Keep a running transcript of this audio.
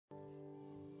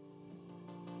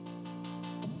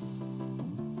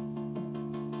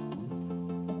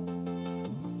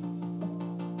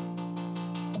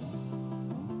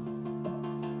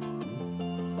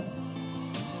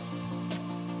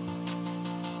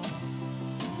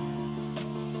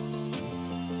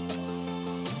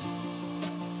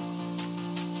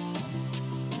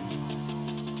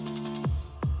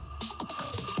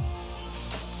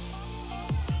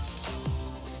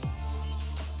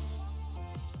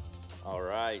All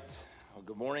right. Well,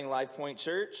 good morning, LifePointe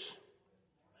Church.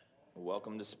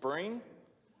 Welcome to spring.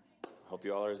 Hope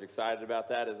you all are as excited about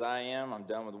that as I am. I'm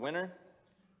done with winter,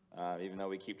 even though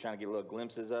we keep trying to get little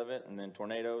glimpses of it, and then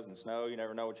tornadoes and snow. You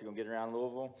never know what you're going to get around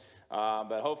Louisville.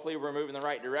 But hopefully we're moving in the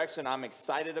right direction. I'm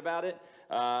excited about it.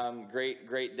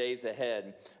 Great days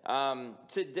ahead.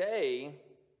 Today,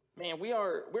 man,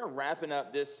 we're wrapping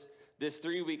up this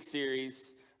 3-week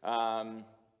series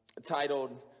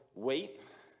titled Wait,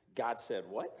 God Said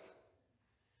What?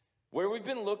 Where we've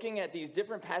been looking at these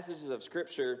different passages of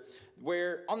Scripture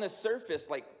where on the surface,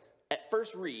 like at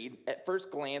first read, at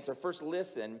first glance, or first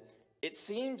listen, it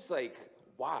seems like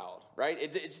wild, right?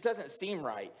 It just doesn't seem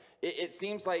right. It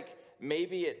seems like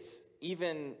maybe it's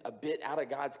even a bit out of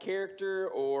God's character,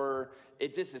 or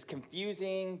it just is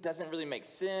confusing, doesn't really make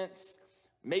sense.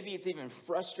 Maybe it's even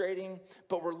frustrating.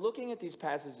 But we're looking at these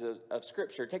passages of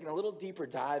Scripture, taking a little deeper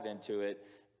dive into it,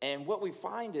 and what we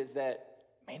find is that,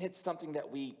 man, it's something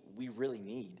that we really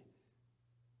need.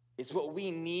 It's what we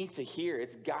need to hear.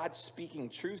 It's God speaking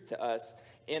truth to us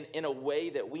in a way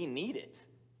that we need it.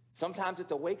 Sometimes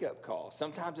it's a wake-up call.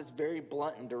 Sometimes it's very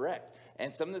blunt and direct.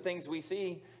 And some of the things we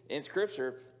see in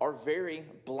Scripture are very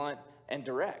blunt and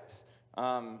direct.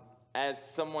 As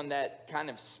someone that kind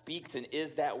of speaks and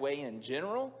is that way in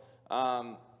general,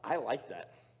 I like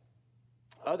that.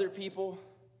 Other people,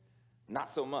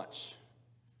 not so much.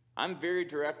 I'm very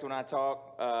direct when I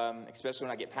talk, especially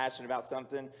when I get passionate about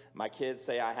something. My kids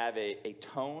say I have a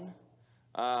tone,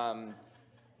 and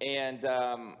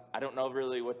I don't know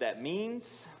really what that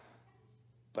means,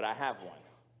 but I have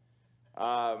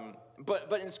one.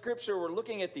 But in Scripture, we're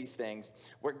looking at these things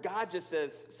where God just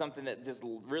says something that just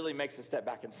really makes us step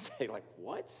back and say, like,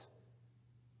 what?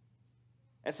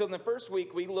 And so in the first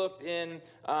week, we looked in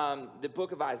the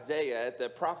book of Isaiah, at the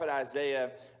prophet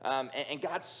Isaiah, and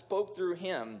God spoke through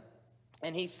him.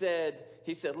 And he said,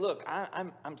 look,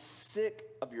 I'm sick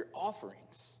of your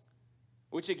offerings.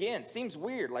 Which, again, seems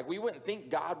weird. Like, we wouldn't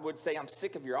think God would say, I'm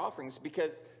sick of your offerings,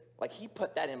 because, like, he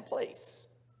put that in place,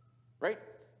 right?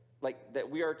 Like,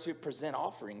 that we are to present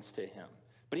offerings to him.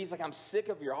 But he's like, I'm sick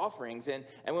of your offerings. And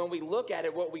when we look at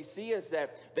it, what we see is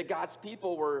that God's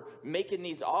people were making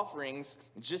these offerings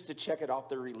just to check it off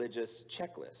their religious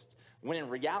checklist, when in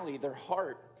reality, their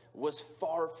heart was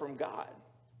far from God.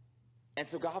 And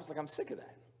so God was like, I'm sick of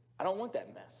that. I don't want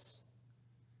that mess.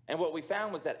 And what we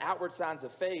found was that outward signs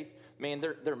of faith, man,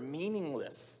 they're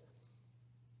meaningless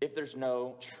if there's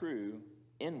no true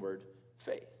inward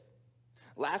faith.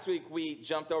 Last week, we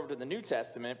jumped over to the New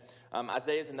Testament.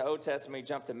 Isaiah's in the Old Testament. We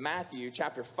jumped to Matthew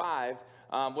chapter 5,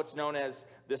 what's known as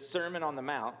the Sermon on the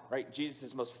Mount, right?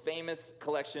 Jesus' most famous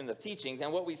collection of teachings.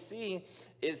 And what we see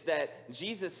is that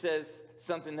Jesus says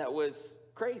something that was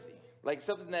crazy, like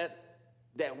something that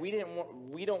we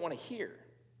don't want to hear.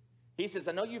 He says,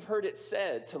 I know you've heard it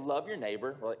said to love your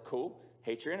neighbor. We're like, cool,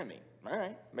 hate your enemy. All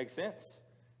right, makes sense.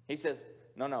 He says,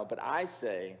 no, but I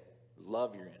say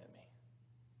love your enemy.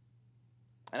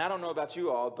 And I don't know about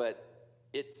you all, but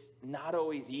it's not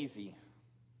always easy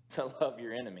to love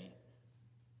your enemy.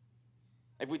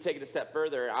 If we take it a step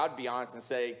further, I'd be honest and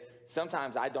say,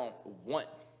 sometimes I don't want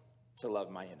to love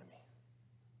my enemy,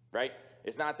 right?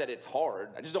 It's not that it's hard.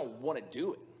 I just don't want to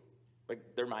do it. Like,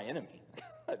 they're my enemy.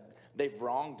 They've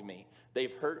wronged me.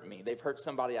 They've hurt me. They've hurt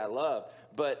somebody I love.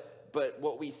 But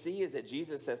what we see is that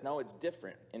Jesus says, no, it's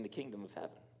different in the kingdom of heaven.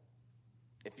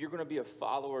 If you're going to be a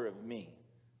follower of me,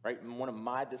 right, one of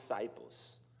my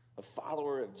disciples, a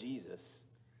follower of Jesus,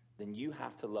 then you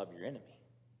have to love your enemy.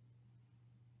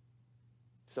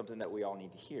 Something that we all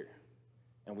need to hear.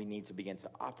 And we need to begin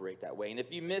to operate that way. And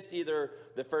if you missed either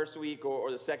the first week or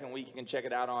the second week, you can check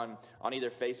it out on either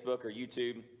Facebook or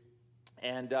YouTube.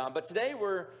 And but today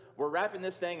we're wrapping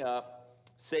this thing up,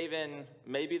 saving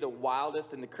maybe the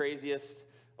wildest and the craziest,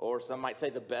 or some might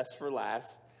say the best for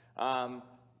last.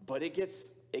 But it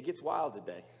gets wild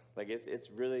today. Like it's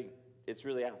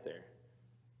really out there,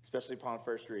 especially upon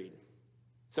first read.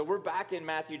 So we're back in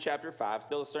Matthew chapter 5,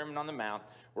 still a Sermon on the Mount.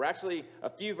 We're actually a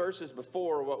few verses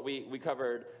before what we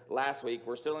covered last week.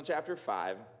 We're still in chapter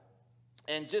 5.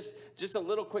 And just a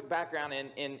little quick background,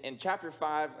 in chapter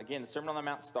 5, again, the Sermon on the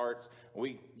Mount starts.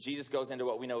 Jesus goes into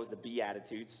what we know as the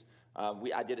Beatitudes.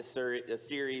 I did a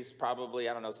series probably,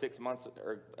 6 months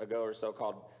ago or so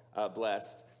called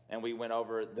Blessed. And we went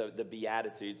over the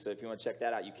Beatitudes. So if you want to check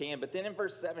that out, you can. But then in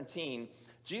verse 17,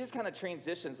 Jesus kind of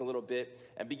transitions a little bit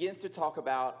and begins to talk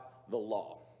about the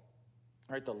law,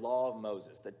 right? The law of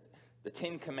Moses, the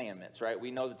 10 Commandments, right?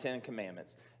 We know the 10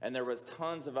 Commandments. And there was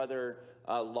tons of other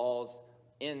laws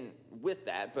in with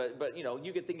that, but you know,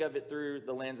 you could think of it through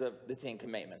the lens of the Ten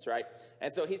Commandments, right?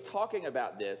 And so he's talking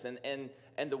about this and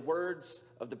the words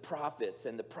of the prophets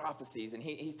and the prophecies, and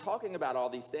he's talking about all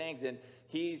these things, and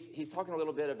he's talking a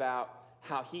little bit about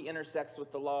how he intersects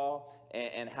with the law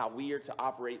and how we are to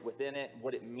operate within it,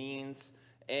 what it means.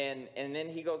 And then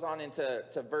he goes on into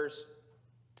verse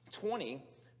 20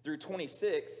 through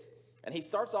 26, and he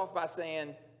starts off by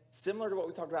saying, similar to what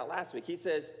we talked about last week, he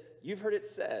says, you've heard it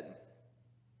said,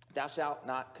 thou shalt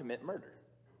not commit murder,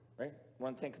 right?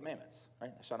 One of the 10 Commandments,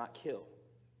 right? Thou shalt not kill.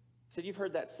 He said, you've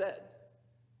heard that said.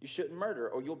 You shouldn't murder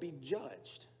or you'll be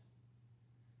judged.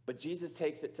 But Jesus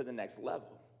takes it to the next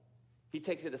level. He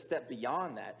takes it a step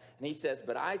beyond that. And he says,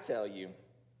 but I tell you,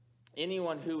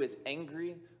 anyone who is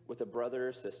angry with a brother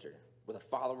or sister, with a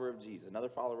follower of Jesus, another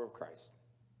follower of Christ,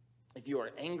 if you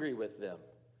are angry with them,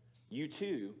 you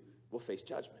too will face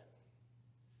judgment.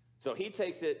 So he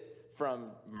takes it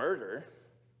from murder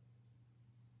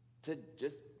to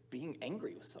just being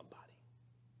angry with somebody,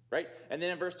 right? And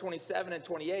then in verse 27 and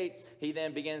 28, he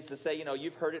then begins to say, you know,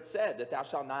 you've heard it said that thou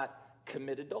shalt not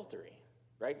commit adultery,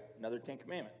 right? Another 10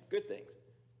 commandment, good things.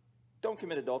 Don't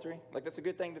commit adultery. Like, that's a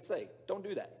good thing to say. Don't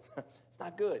do that. It's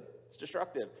not good. It's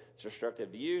destructive. It's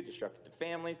destructive to you, destructive to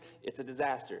families. It's a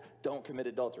disaster. Don't commit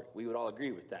adultery. We would all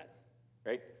agree with that,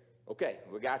 right? Okay,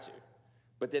 we got you.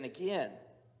 But then again,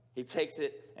 he takes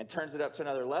it and turns it up to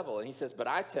another level. And he says, but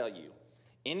I tell you,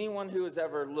 anyone who has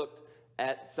ever looked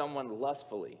at someone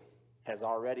lustfully has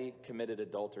already committed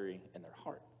adultery in their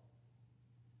heart.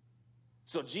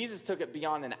 So Jesus took it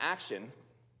beyond an action,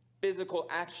 physical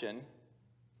action,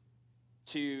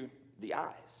 to the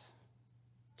eyes,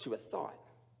 to a thought,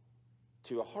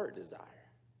 to a heart desire,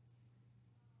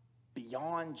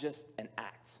 beyond just an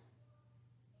act.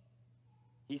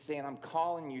 He's saying, I'm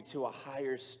calling you to a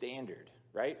higher standard,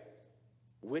 right?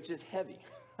 Which is heavy.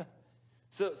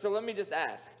 So let me just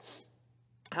ask,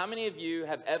 how many of you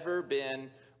have ever been,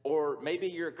 or maybe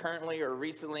you're currently or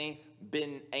recently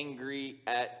been angry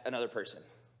at another person,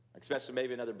 especially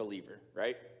maybe another believer,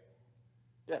 right?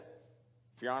 Yeah.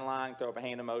 If you're online, throw up a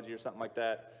hand emoji or something like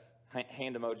that.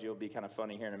 Hand emoji will be kind of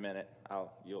funny here in a minute.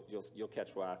 You'll catch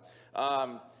why.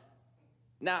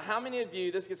 Now, how many of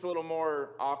you, this gets a little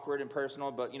more awkward and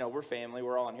personal, but, you know, we're family.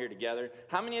 We're all in here together.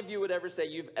 How many of you would ever say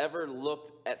you've ever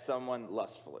looked at someone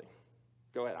lustfully?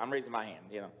 Go ahead. I'm raising my hand,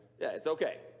 you know. Yeah, it's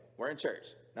okay. We're in church.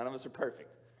 None of us are perfect,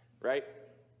 right?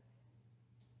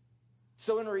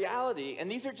 So in reality, and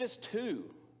these are just 2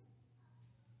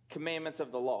 commandments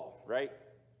of the law, right?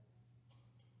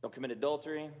 Don't commit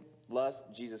adultery, lust.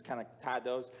 Jesus kind of tied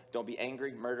those. Don't be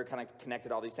angry. Murder kind of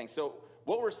connected all these things. So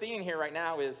what we're seeing here right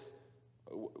now is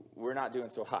we're not doing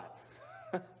so hot,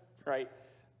 right?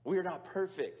 We're not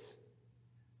perfect.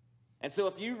 And so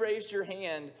if you raised your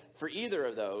hand for either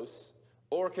of those,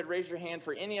 or could raise your hand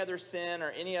for any other sin or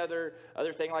any other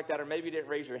thing like that, or maybe you didn't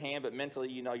raise your hand, but mentally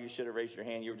you know you should have raised your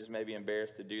hand. You were just maybe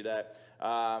embarrassed to do that.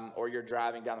 Or you're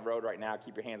driving down the road right now.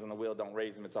 Keep your hands on the wheel. Don't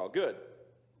raise them. It's all good.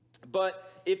 But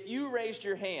if you raised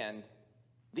your hand,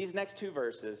 these next 2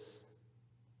 verses,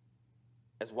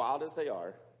 as wild as they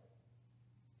are,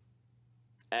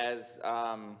 as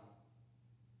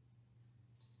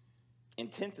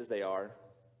intense as they are,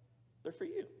 they're for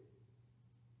you.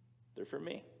 They're for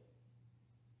me.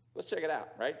 Let's check it out,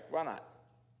 right? Why not?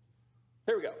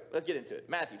 Here we go. Let's get into it.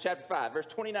 Matthew chapter 5, verse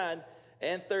 29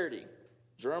 and 30.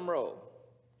 Drum roll.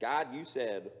 God, you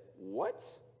said, what?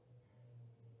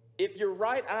 If your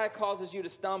right eye causes you to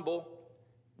stumble,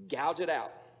 gouge it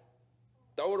out.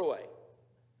 Throw it away.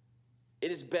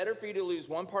 It is better for you to lose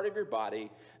one part of your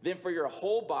body than for your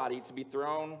whole body to be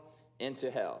thrown into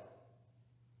hell.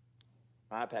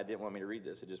 My iPad didn't want me to read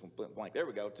this. It just went blank. There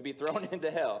we go. To be thrown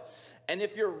into hell. And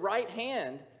if your right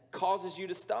hand causes you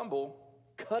to stumble,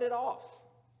 cut it off.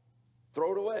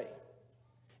 Throw it away.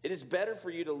 It is better for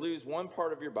you to lose one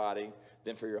part of your body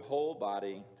than for your whole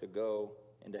body to go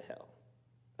into hell.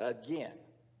 Again.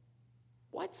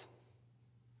 What?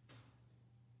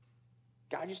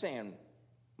 God, you're saying,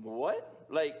 what?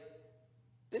 Like,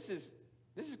 this is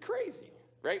crazy,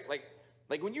 right? Like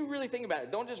when you really think about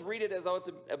it, don't just read it as, oh, it's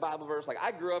a Bible verse. Like,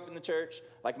 I grew up in the church,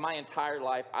 like, my entire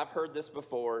life. I've heard this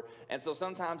before. And so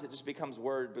sometimes it just becomes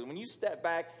word. But when you step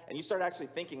back and you start actually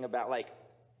thinking about, like,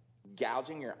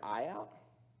 gouging your eye out,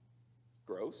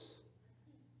 gross,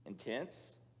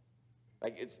 intense.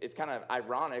 Like, it's kind of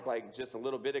ironic, like, just a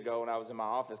little bit ago when I was in my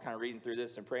office kind of reading through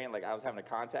this and praying, like, I was having a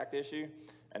contact issue.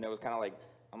 And it was kind of like,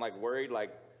 I'm, like, worried,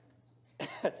 like,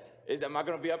 am I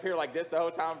going to be up here like this the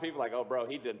whole time? People are like, oh, bro,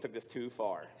 he took this too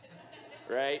far,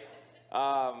 right?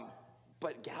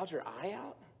 But gouge your eye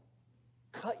out?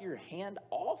 Cut your hand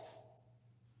off?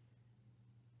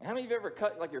 How many of you have ever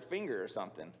cut like your finger or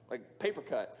something, like paper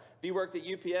cut? If you worked at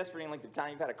UPS for any length of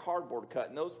time, you've had a cardboard cut,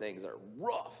 and those things are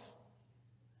rough.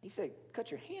 He said,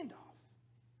 cut your hand off.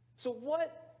 So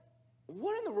what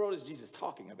in the world is Jesus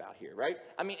talking about here, right?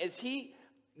 I mean,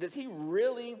 does he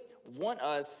really want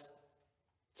us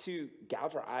to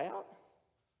gouge our eye out?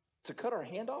 To cut our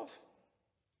hand off?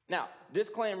 Now,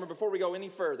 disclaimer, before we go any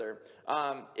further,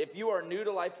 if you are new to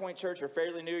LifePointe Church or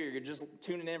fairly new, or you're just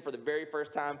tuning in for the very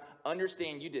first time,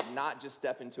 understand you did not just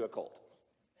step into a cult.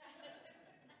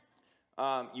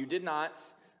 You did not.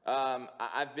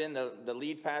 I've been the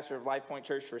lead pastor of LifePointe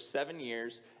Church for 7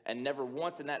 years, and never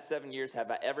once in that 7 years have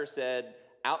I ever said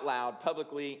out loud,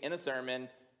 publicly, in a sermon,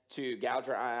 to gouge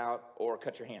your eye out or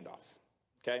cut your hand off,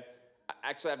 okay?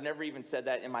 Actually, I've never even said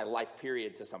that in my life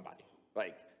period to somebody.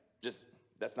 Like, just...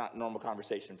 that's not normal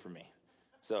conversation for me.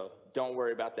 So don't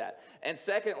worry about that. And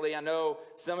secondly, I know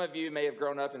some of you may have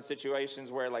grown up in situations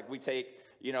where like we take,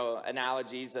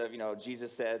 analogies of,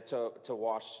 Jesus said to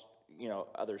wash,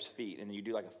 others' feet, and you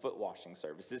do like a foot washing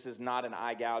service. This is not an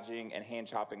eye gouging and hand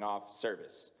chopping off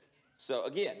service. So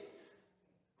again,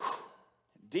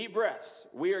 deep breaths.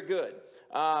 We are good.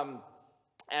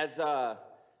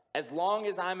 As long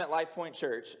as I'm at LifePointe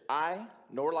Church, I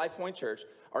nor LifePointe Church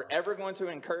are ever going to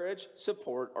encourage,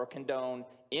 support, or condone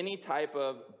any type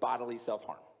of bodily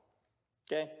self-harm.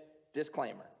 Okay?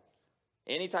 Disclaimer.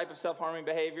 Any type of self-harming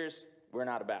behaviors, we're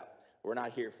not about. We're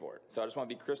not here for it. So I just want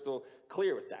to be crystal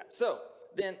clear with that. So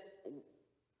then,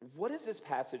 what is this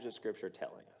passage of Scripture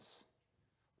telling us?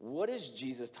 What is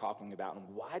Jesus talking about,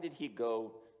 and why did he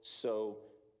go so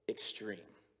extreme?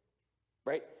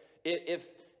 Right?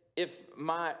 If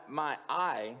my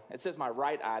eye, it says my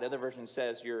right eye, the other version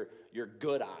says your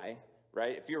good eye,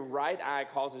 right? If your right eye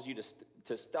causes you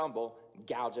to stumble,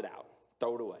 gouge it out.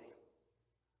 Throw it away.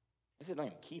 I said, don't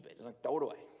even keep it. Just like, throw it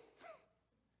away.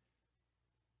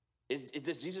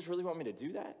 Does Jesus really want me to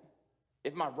do that?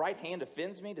 If my right hand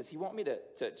offends me, does he want me to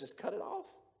just cut it off?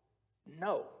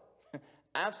 No,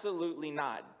 absolutely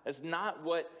not. That's not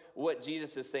what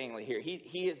Jesus is saying here.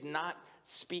 He is not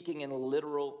speaking in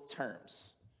literal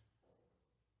terms.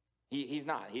 He's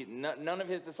not. None of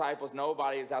his disciples,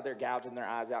 nobody is out there gouging their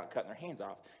eyes out and cutting their hands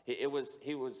off. It was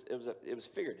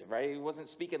figurative, right? He wasn't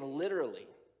speaking literally,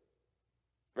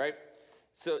 right?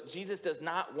 So Jesus does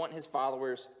not want his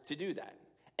followers to do that.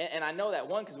 And I know that,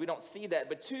 one, because we don't see that,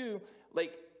 but two,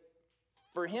 like,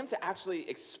 for him to actually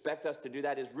expect us to do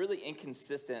that is really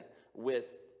inconsistent with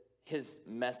his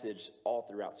message all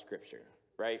throughout Scripture,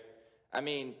 right? I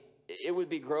mean, it would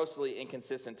be grossly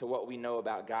inconsistent to what we know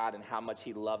about God and how much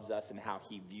he loves us and how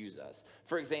he views us.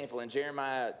 For example, in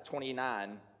Jeremiah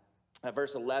 29,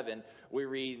 verse 11, we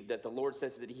read that the Lord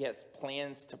says that he has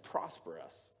plans to prosper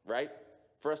us, right?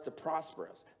 For us to prosper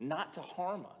us, not to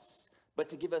harm us, but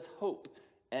to give us hope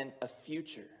and a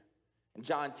future. In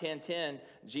John 10:10,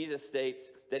 Jesus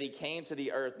states that he came to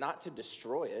the earth not to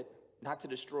destroy it, not to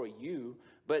destroy you,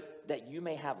 but that you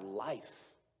may have life.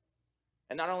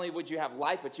 And not only would you have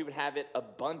life, but you would have it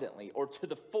abundantly or to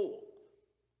the full,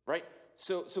 right?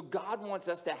 So God wants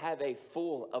us to have a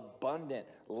full, abundant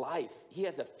life. He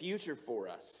has a future for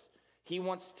us. He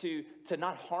wants to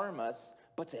not harm us,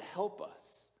 but to help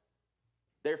us.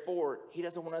 Therefore, he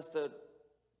doesn't want us to,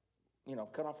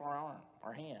 cut off our arm,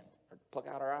 our hand, or pluck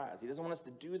out our eyes. He doesn't want us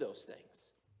to do those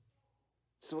things.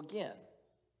 So again,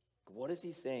 what is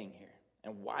he saying here?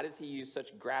 And why does he use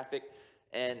such graphic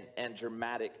and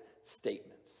dramatic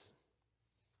statements?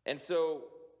 And so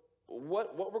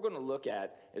what we're going to look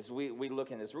at as we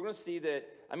look in this, we're going to see that,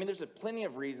 there's plenty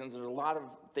of reasons. There's a lot of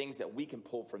things that we can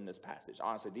pull from this passage.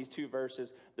 Honestly, these two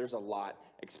verses, there's a lot,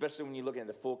 especially when you look at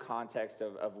the full context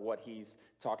of what he's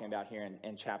talking about here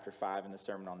in chapter 5 in the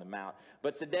Sermon on the Mount.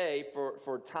 But today,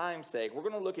 for time's sake, we're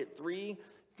going to look at three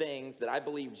things that I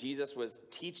believe Jesus was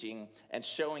teaching and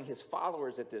showing his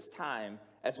followers at this time,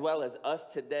 as well as us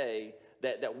today,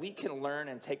 that we can learn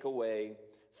and take away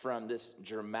from this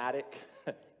dramatic,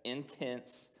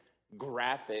 intense,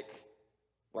 graphic,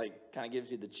 kind of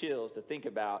gives you the chills to think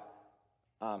about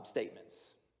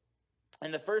statements.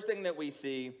 And the first thing that we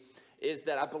see is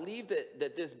that I believe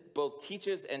that this both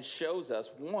teaches and shows us,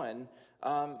 one,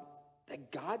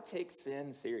 that God takes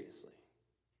sin seriously.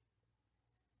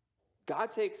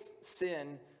 God takes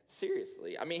sin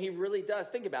seriously. He really does.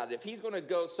 Think about it. If he's going to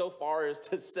go so far as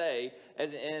to say,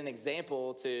 as an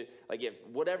example, to if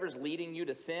whatever's leading you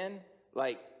to sin,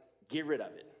 get rid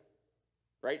of it,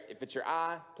 right? If it's your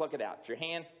eye, pluck it out. If your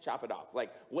hand, chop it off.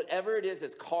 Whatever it is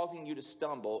that's causing you to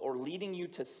stumble or leading you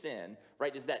to sin,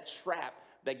 right, is that trap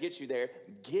that gets you there.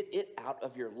 Get it out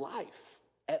of your life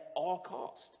at all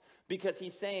cost. Because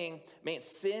he's saying, man,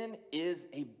 sin is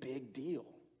a big deal.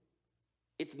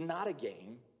 It's not a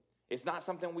game. It's not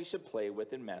something we should play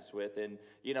with and mess with. And,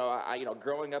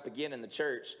 growing up again in the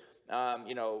church,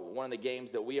 one of the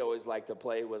games that we always like to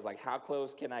play was like, how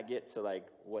close can I get to like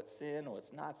what's sin,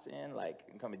 what's not sin?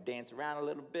 Like, come and dance around a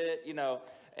little bit,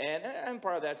 and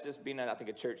part of that's just being, I think,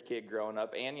 a church kid growing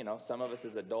up. And, some of us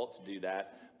as adults do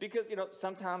that because,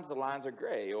 sometimes the lines are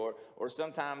gray or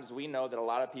sometimes we know that a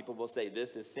lot of people will say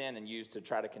this is sin and use to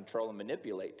try to control and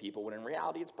manipulate people when in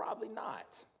reality it's probably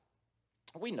not.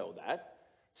 We know that.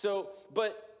 So,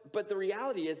 but the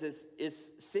reality is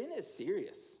sin is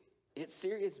serious. It's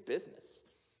serious business.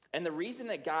 And the reason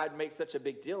that God makes such a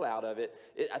big deal out of it,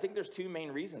 I think there's two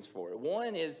main reasons for it.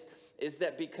 One is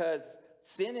that because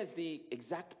sin is the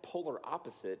exact polar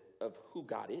opposite of who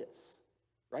God is,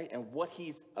 right? And what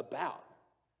he's about.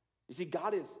 You see,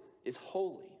 God is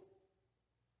holy.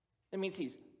 That means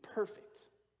he's perfect.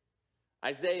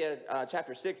 Isaiah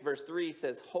chapter 6, verse 3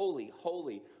 says, holy,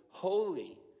 holy,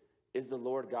 holy is the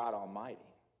Lord God Almighty.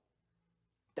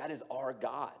 That is our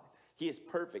God. He is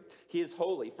perfect. He is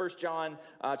holy. 1 John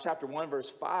chapter 1, verse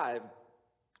 5,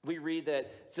 we read that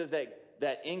it says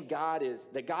that God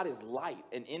is light,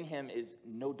 and in him is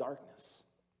no darkness.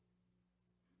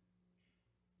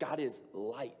 God is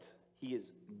light. He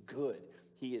is good.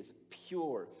 He is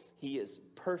pure. He is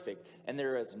perfect. And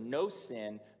there is no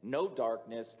sin, no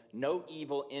darkness, no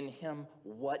evil in him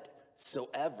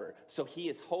whatsoever. So he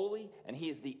is holy, and he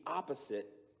is the opposite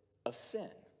of sin.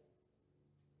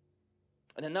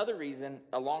 And another reason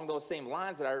along those same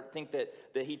lines that I think that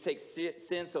he takes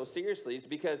sin so seriously is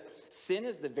because sin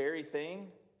is the very thing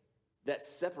that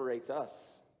separates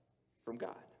us from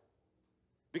God.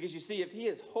 Because you see, if he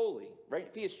is holy, right?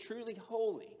 If he is truly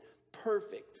holy,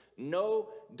 perfect, no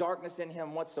darkness in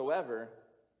him whatsoever,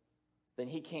 then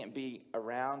he can't be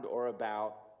around or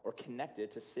about or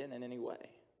connected to sin in any way.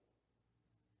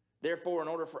 Therefore, in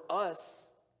order for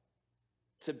us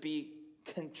to be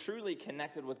truly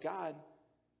connected with God,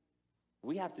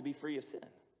 we have to be free of sin.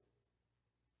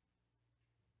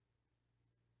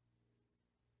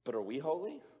 But are we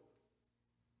holy?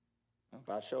 Well,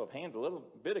 by a show of hands a little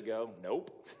bit ago, nope.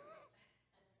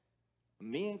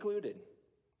 Me included.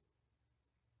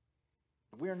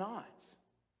 We're not.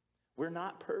 We're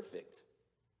not perfect.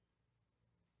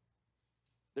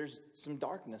 There's some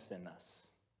darkness in us.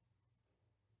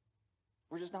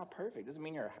 We're just not perfect. Doesn't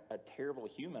mean you're a terrible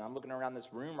human. I'm looking around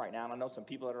this room right now, and I know some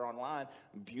people that are online,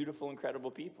 beautiful,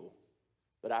 incredible people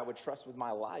that I would trust with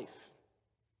my life.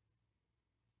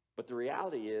 But the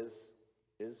reality is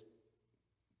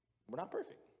we're not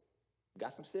perfect. We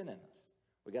got some sin in us.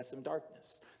 We got some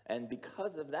darkness. And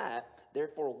because of that,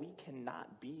 therefore, we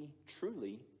cannot be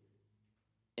truly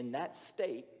in that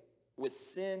state with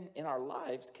sin in our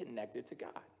lives connected to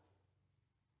God.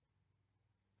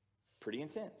 Pretty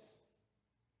intense.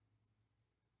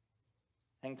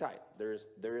 Hang tight. There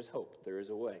is hope. There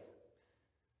is a way.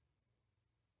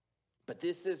 But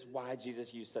this is why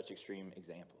Jesus used such extreme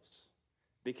examples.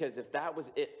 Because if that was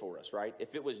it for us, right?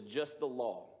 If it was just the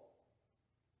law,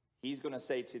 he's going to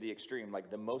say to the extreme,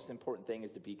 like the most important thing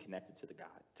is to be connected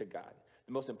to God.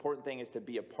 The most important thing is to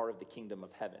be a part of the kingdom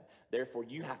of heaven. Therefore,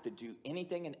 you have to do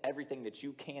anything and everything that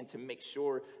you can to make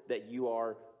sure that you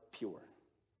are pure,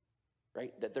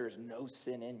 right? That there's no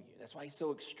sin in you. That's why he's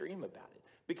so extreme about it.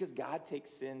 Because God takes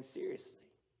sin seriously.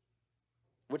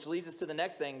 Which leads us to the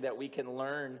next thing that we can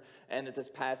learn and that this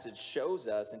passage shows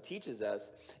us and teaches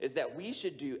us is that we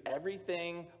should do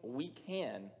everything we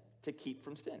can to keep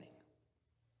from sinning.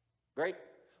 Right?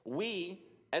 We,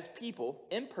 as people,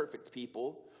 imperfect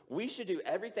people, we should do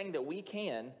everything that we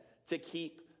can to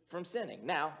keep from sinning.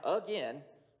 Now, again,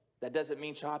 that doesn't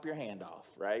mean chop your hand off,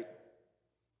 right?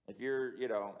 If you're,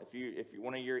 if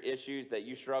one of your issues that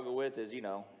you struggle with is,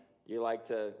 you like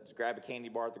to just grab a candy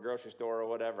bar at the grocery store or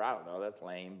whatever. I don't know. That's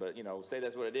lame. But, say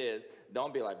that's what it is.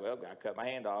 Don't be like, well, I cut my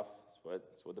hand off.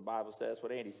 That's what the Bible says,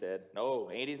 what Andy said. No,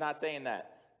 Andy's not saying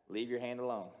that. Leave your hand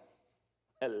alone.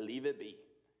 Leave it be.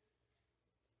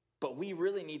 But we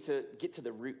really need to get to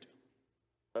the root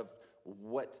of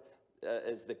what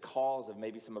is the cause of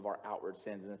maybe some of our outward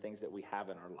sins and the things that we have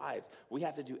in our lives. We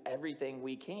have to do everything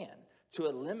we can to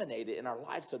eliminate it in our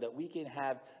lives so that we can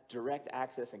have direct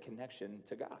access and connection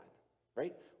to God,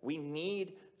 right? We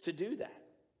need to do that.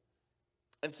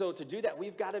 And so to do that,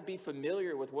 we've got to be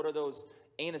familiar with what are those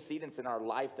antecedents in our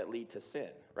life that lead to sin,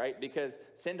 right? Because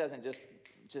sin doesn't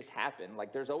just happen.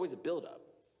 Like there's always a buildup,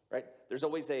 right? There's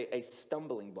always a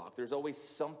stumbling block. There's always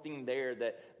something there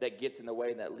that gets in the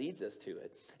way and that leads us to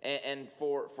it. And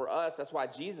for us, that's why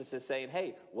Jesus is saying,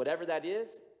 hey, whatever that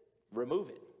is, remove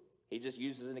it. He just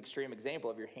uses an extreme example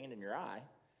of your hand in your eye,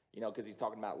 because he's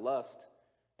talking about lust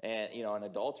and, and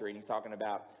adultery, and he's talking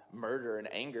about murder and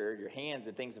anger, your hands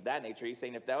and things of that nature. He's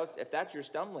saying if that's your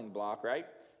stumbling block, right?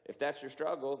 If that's your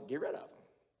struggle, get rid of them.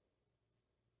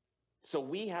 So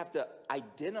we have to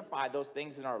identify those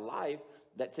things in our life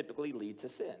that typically lead to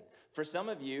sin. For some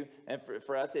of you, and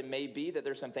for us, it may be that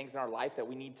there's some things in our life that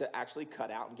we need to actually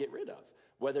cut out and get rid of,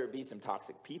 whether it be some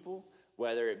toxic people,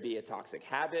 whether it be a toxic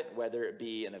habit, whether it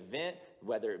be an event,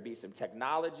 whether it be some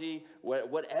technology,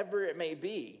 whatever it may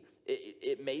be.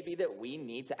 It may be that we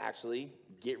need to actually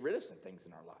get rid of some things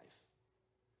in our life.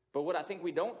 But what I think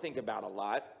we don't think about a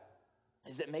lot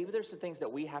is that maybe there's some things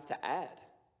that we have to add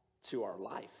to our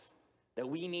life, that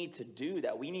we need to do,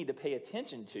 that we need to pay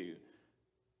attention to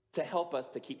help us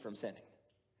to keep from sinning.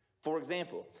 For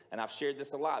example, and I've shared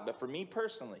this a lot, but for me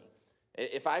personally,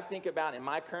 if I think about in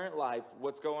my current life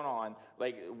what's going on,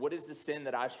 like what is the sin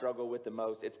that I struggle with the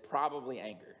most, it's probably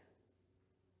anger.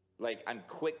 Like I'm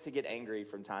quick to get angry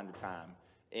from time to time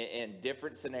in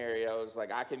different scenarios.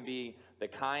 Like I can be the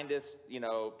kindest,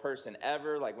 person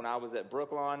ever. Like when I was at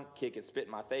Brooklawn, kid could spit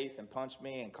in my face and punch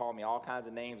me and call me all kinds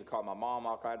of names and call my mom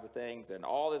all kinds of things and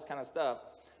all this kind of stuff.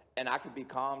 And I could be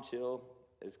calm, chill,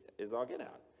 is all get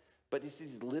out. But it's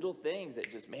these little things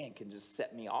that can just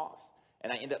set me off.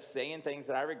 And I end up saying things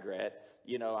that I regret.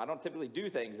 I don't typically do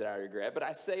things that I regret, but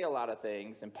I say a lot of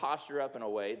things and posture up in a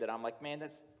way that I'm like, man,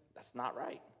 that's not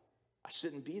right. I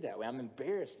shouldn't be that way. I'm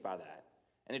embarrassed by that.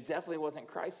 And it definitely wasn't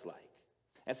Christ-like.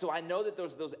 And so I know that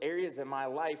there's those areas in my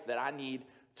life that I need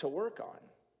to work on.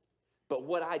 But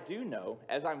what I do know,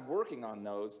 as I'm working on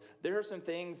those, there are some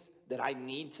things that I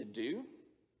need to do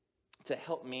to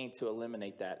help me to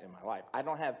eliminate that in my life.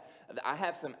 I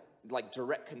have some like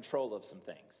direct control of some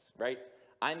things, right?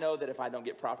 I know that if I don't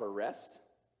get proper rest,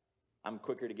 I'm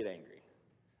quicker to get angry.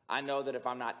 I know that if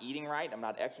I'm not eating right, I'm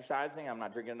not exercising, I'm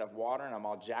not drinking enough water, and I'm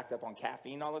all jacked up on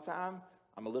caffeine all the time,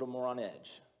 I'm a little more on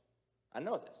edge. I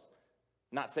know this.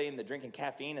 I'm not saying that drinking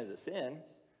caffeine is a sin,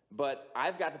 but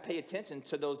I've got to pay attention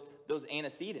to those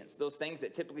antecedents, those things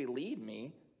that typically lead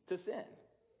me to sin.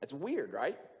 It's weird,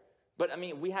 right? But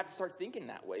we have to start thinking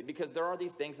that way because there are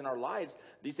these things in our lives,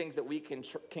 these things that we can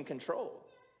control.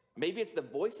 Maybe it's the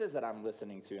voices that I'm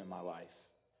listening to in my life,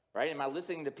 right? Am I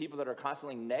listening to people that are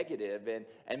constantly negative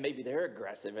and maybe they're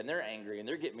aggressive and they're angry and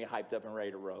they're getting me hyped up and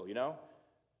ready to roll,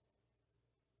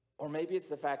 Or maybe it's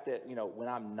the fact that, when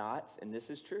I'm not, and this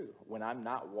is true, when I'm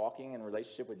not walking in a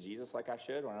relationship with Jesus like I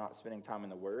should, when I'm not spending time in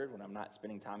the Word, when I'm not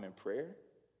spending time in prayer,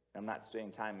 when I'm not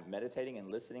spending time meditating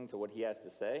and listening to what He has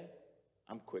to say,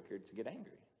 I'm quicker to get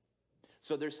angry.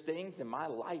 So there's things in my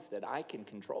life that I can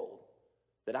control,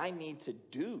 that I need to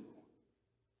do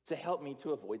to help me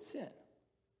to avoid sin.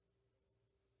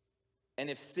 And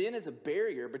if sin is a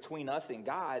barrier between us and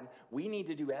God, we need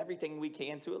to do everything we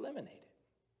can to eliminate it.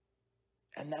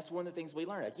 And that's one of the things we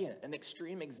learn. Again, an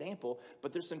extreme example,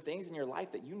 but there's some things in your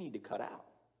life that you need to cut out,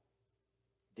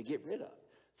 to get rid of.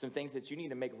 Some things that you need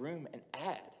to make room and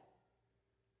add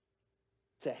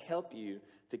to help you,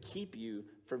 to keep you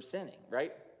from sinning,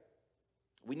 right?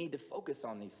 We need to focus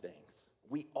on these things.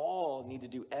 We all need to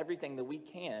do everything that we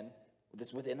can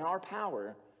that's within our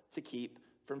power to keep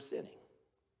from sinning.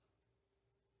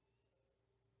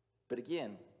 But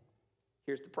again,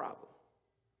 here's the problem.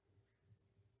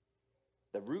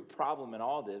 The root problem in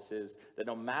all this is that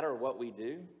no matter what we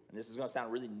do, and this is going to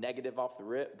sound really negative off the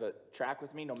rip, but track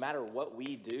with me, no matter what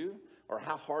we do or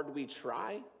how hard we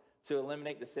try to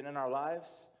eliminate the sin in our lives,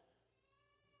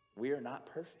 we are not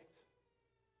perfect.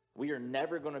 We are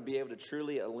never going to be able to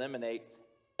truly eliminate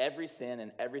every sin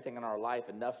and everything in our life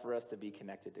enough for us to be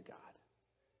connected to God,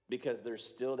 because there's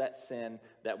still that sin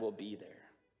that will be there.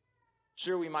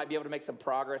 Sure, we might be able to make some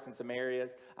progress in some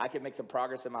areas. I can make some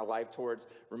progress in my life towards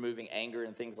removing anger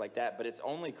and things like that, but it's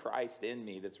only Christ in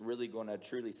me that's really going to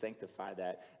truly sanctify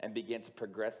that and begin to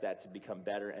progress that to become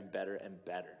better and better and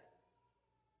better.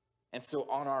 And so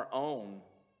on our own,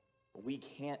 we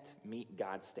can't meet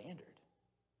God's standard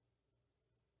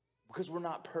because we're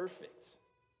not perfect.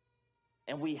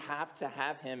 And we have to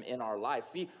have Him in our life.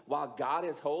 See, while God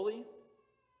is holy,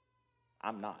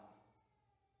 I'm not.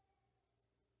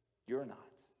 You're not.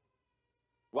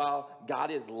 While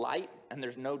God is light and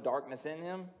there's no darkness in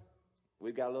Him,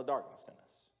 we've got a little darkness in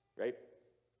us, right?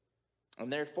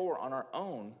 And therefore, on our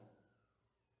own,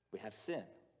 we have sin.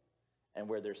 And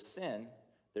where there's sin,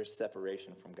 there's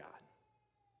separation from God.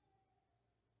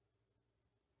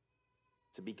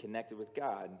 To be connected with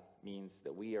God means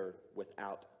that we are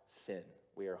without sin.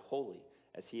 We are holy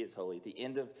as He is holy. At the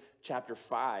end of chapter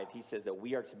 5, he says that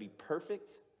we are to be perfect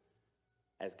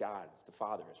as God, as the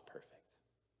Father is perfect.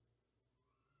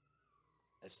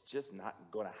 It's just not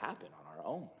going to happen on our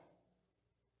own.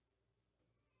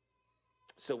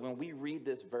 So when we read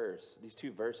this verse, these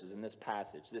two verses in this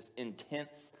passage, this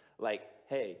intense, like,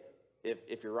 hey,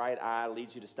 if your right eye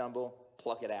leads you to stumble,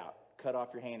 pluck it out. Cut off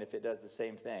your hand if it does the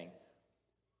same thing.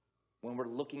 When we're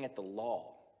looking at the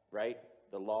law, right?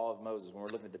 The law of Moses, when we're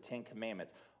looking at the 10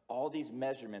 Commandments, all these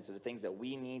measurements are the things that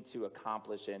we need to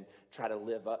accomplish and try to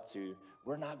live up to.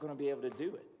 We're not going to be able to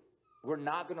do it. We're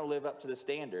not going to live up to the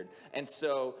standard. And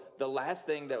so the last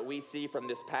thing that we see from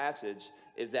this passage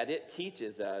is that it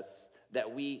teaches us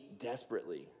that we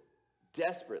desperately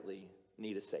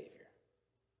need a Savior.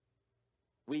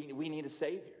 We need a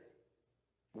Savior.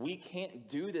 We can't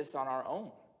do this on our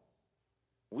own.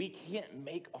 We can't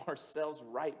make ourselves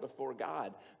right before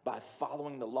God by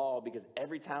following the law, because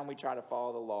every time we try to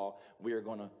follow the law, we are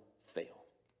going to fail.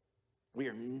 We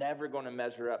are never going to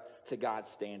measure up to God's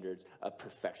standards of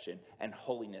perfection and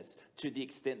holiness to the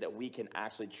extent that we can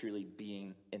actually truly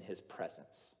be in his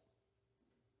presence.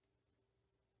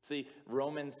 See,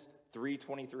 Romans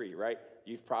 3:23, right?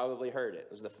 You've probably heard it.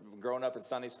 It was growing up in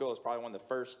Sunday school, it's probably one of the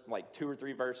first 2 or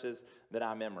 3 verses that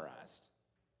I memorized,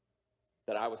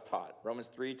 that I was taught.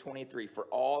 Romans 3:23, for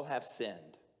all have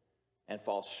sinned and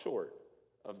fall short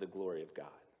of the glory of God.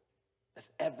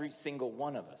 That's every single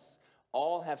one of us.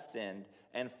 All have sinned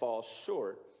and fall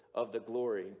short of the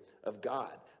glory of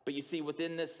God. But you see,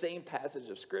 within this same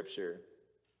passage of Scripture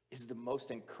is the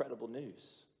most incredible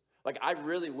news. I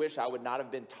really wish I would not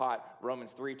have been taught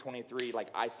Romans 3:23,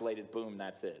 isolated, boom,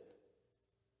 that's it.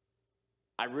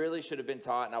 I really should have been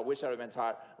taught, and I wish I would have been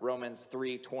taught Romans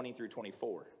 3:20 through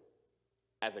 24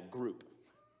 as a group.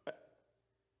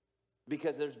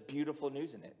 Because there's beautiful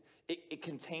news in it. It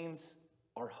contains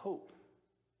our hope.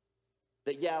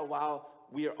 That, while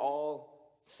we are all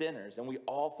sinners and we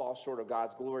all fall short of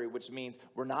God's glory, which means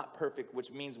we're not perfect,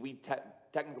 which means we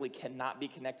technically cannot be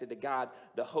connected to God,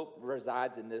 the hope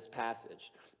resides in this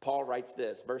passage. Paul writes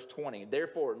this, verse 20,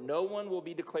 therefore no one will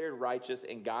be declared righteous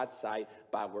in God's sight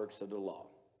by works of the law.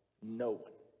 No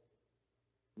one.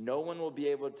 No one will be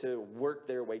able to work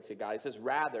their way to God. He says,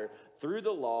 rather, through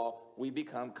the law, we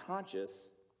become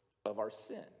conscious of our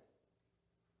sin.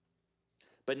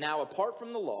 But now, apart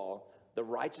from the law, the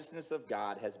righteousness of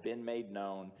God has been made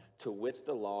known, to which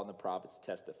the law and the prophets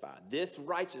testify. This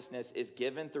righteousness is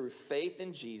given through faith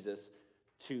in Jesus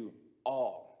to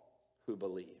all who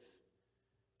believe.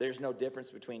 There's no difference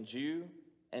between Jew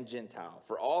and Gentile,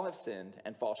 for all have sinned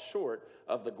and fall short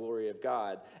of the glory of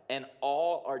God, and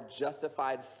all are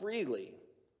justified freely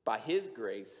by his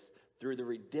grace through the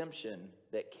redemption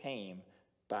that came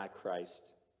by Christ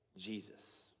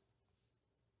Jesus.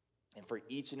 And for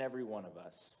each and every one of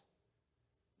us,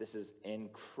 this is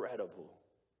incredible,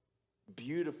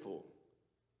 beautiful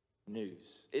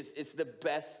news. It's the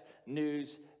best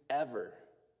news ever.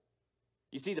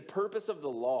 You see, the purpose of the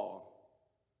law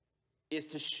is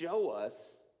to show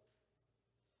us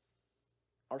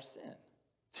our sin,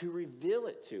 to reveal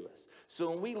it to us. So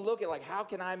when we look at how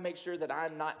can I make sure that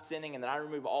I'm not sinning and that I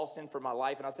remove all sin from my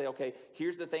life, and I say, okay,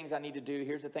 here's the things I need to do,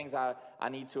 here's the things I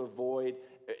need to avoid,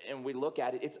 and we look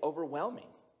at it, it's overwhelming.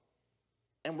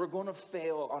 And we're going to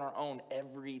fail on our own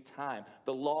every time.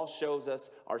 The law shows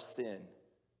us our sin,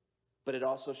 but it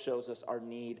also shows us our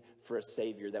need for a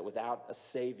Savior, that without a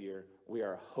Savior, we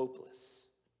are hopeless.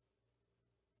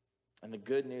 And the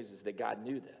good news is that God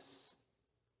knew this,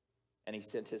 and he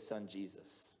sent his son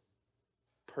Jesus,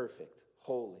 perfect,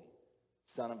 holy,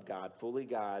 Son of God,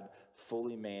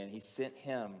 fully man. He sent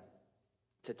him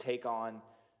to take on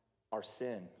our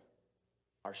sin,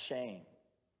 our shame,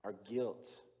 our guilt,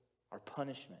 our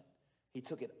punishment. He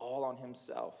took it all on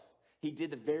himself. He did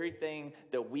the very thing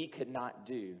that we could not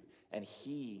do, and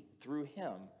he, through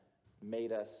him,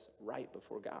 made us right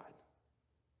before God.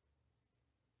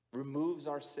 Removes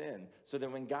our sin so that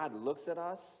when God looks at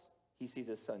us, he sees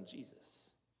his son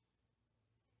Jesus.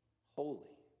 Holy,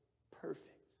 perfect,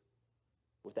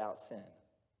 without sin,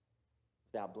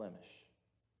 without blemish,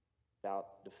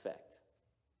 without defect.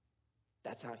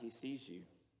 That's how he sees you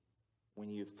when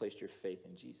you've placed your faith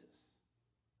in Jesus.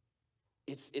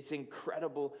 It's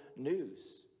incredible news,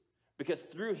 because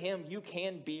through him you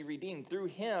can be redeemed. Through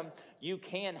him you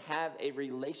can have a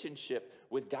relationship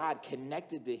with God,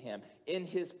 connected to him in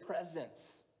his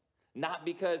presence. Not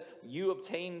because you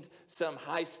obtained some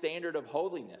high standard of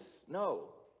holiness. No.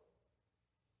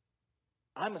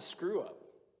 I'm a screw up.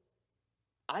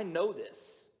 I know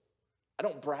this. I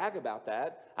don't brag about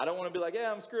that. I don't want to be like,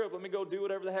 yeah, I'm screwed up. Let me go do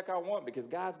whatever the heck I want because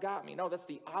God's got me. No, that's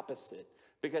the opposite.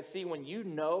 Because see, when you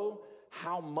know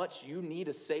how much you need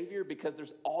a Savior, because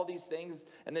there's all these things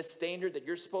and this standard that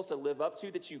you're supposed to live up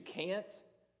to that you can't,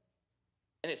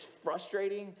 and it's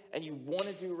frustrating, and you want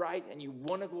to do right, and you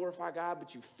want to glorify God,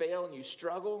 but you fail and you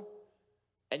struggle,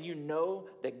 and you know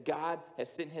that God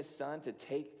has sent his son to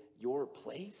take your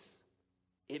place,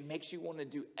 it makes you want to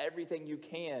do everything you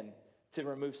can to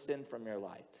remove sin from your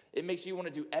life. It makes you want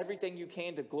to do everything you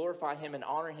can to glorify him and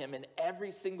honor him in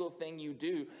every single thing you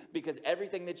do, because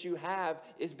everything that you have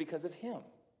is because of him,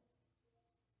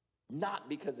 not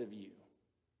because of you.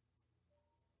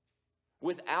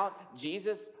 Without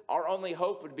Jesus, our only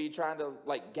hope would be trying to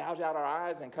gouge out our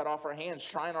eyes and cut off our hands,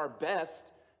 trying our best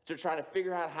to try to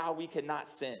figure out how we cannot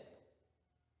sin.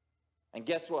 And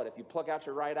guess what? If you pluck out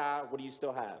your right eye, what do you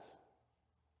still have?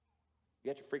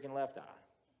 You got your freaking left eye.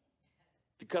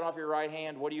 If you cut off your right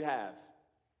hand, what do you have?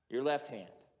 Your left hand.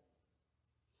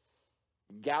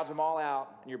 You gouge them all out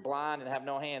and you're blind and have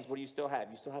no hands, what do you still have?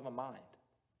 You still have a mind.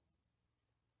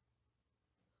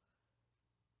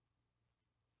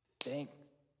 Thank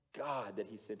God that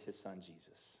he sent his son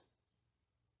Jesus.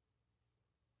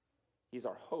 He's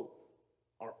our hope,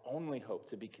 our only hope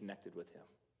to be connected with him.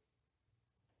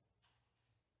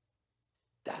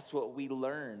 That's what we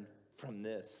learn from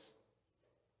this,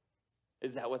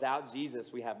 is that without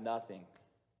Jesus, we have nothing.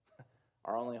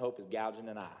 Our only hope is gouging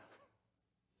an eye.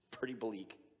 Pretty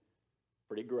bleak,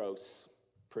 pretty gross,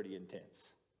 pretty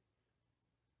intense.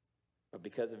 But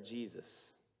because of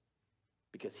Jesus,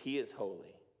 because he is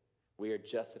holy, we are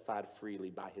justified freely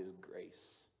by his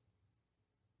grace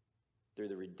through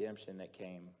the redemption that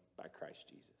came by Christ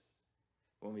Jesus.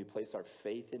 When we place our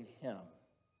faith in him,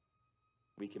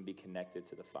 we can be connected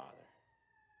to the Father.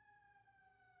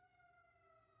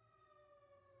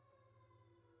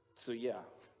 So yeah,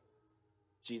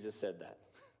 Jesus said that.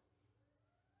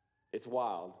 It's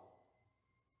wild.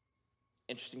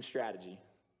 Interesting strategy,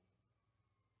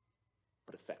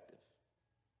 but effective.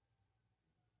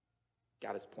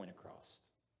 Got his point across.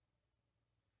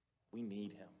 We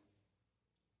need him.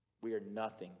 We are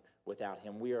nothing without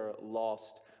him. We are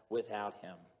lost without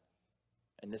him.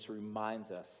 And this reminds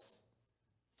us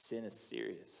sin is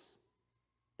serious.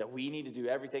 That we need to do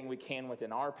everything we can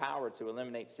within our power to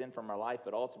eliminate sin from our life,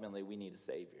 but ultimately we need a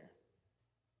Savior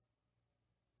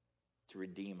to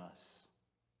redeem us,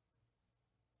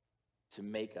 to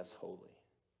make us holy.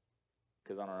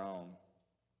 Because on our own,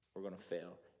 we're going to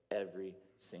fail every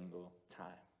single time.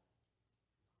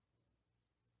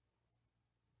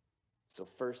 So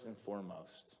first and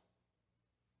foremost,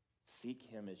 seek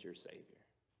him as your Savior.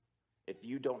 If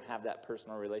you don't have that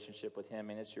personal relationship with him,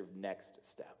 and it's your next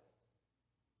step.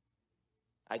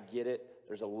 I get it.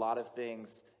 There's a lot of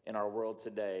things in our world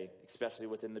today, especially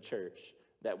within the church,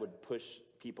 that would push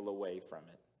people away from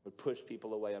it, would push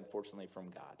people away, unfortunately, from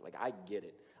God. I get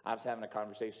it. I was having a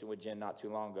conversation with Jen not too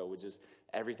long ago with just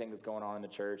everything that's going on in the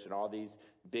church and all these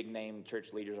big-name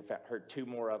church leaders. I've heard two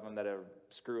more of them that are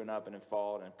screwing up and have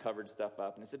fallen and covered stuff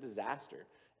up, and it's a disaster.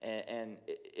 And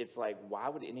it's like, why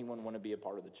would anyone want to be a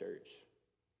part of the church?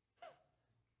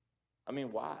 I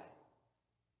mean, why?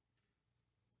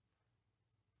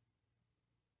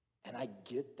 And I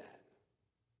get that.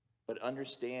 But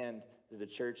understand that the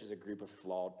church is a group of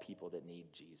flawed people that need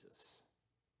Jesus.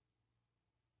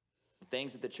 The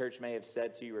things that the church may have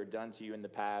said to you or done to you in the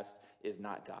past is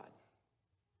not God.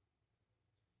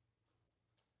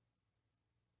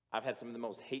 I've had some of the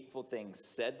most hateful things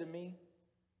said to me,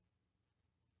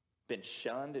 been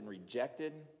shunned and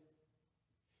rejected,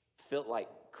 felt like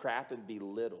crap and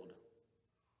belittled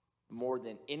more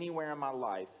than anywhere in my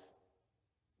life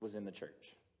was in the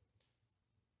church.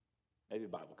 Maybe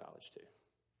Bible college too.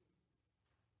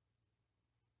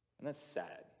 And that's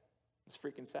sad. It's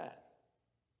freaking sad.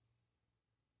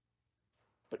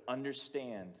 But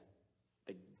understand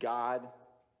that God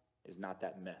is not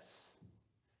that mess.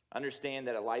 Understand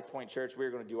that at LifePointe Church,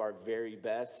 we're going to do our very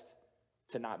best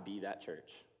to not be that church,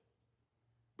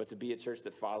 but to be a church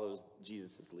that follows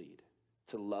Jesus' lead,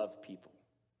 to love people,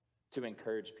 to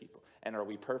encourage people. And are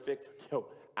we perfect? No,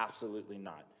 absolutely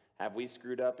not. Have we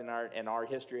screwed up in our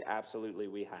history? Absolutely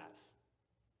we have.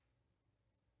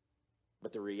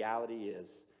 But the reality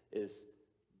is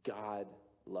God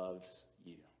loves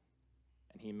you.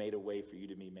 And he made a way for you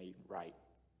to be made right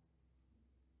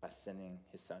by sending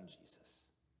his son Jesus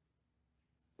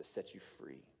to set you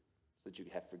free so that you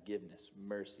have forgiveness,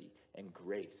 mercy, and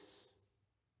grace.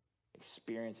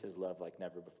 Experience his love like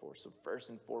never before. So first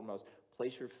and foremost,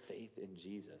 place your faith in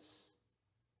Jesus.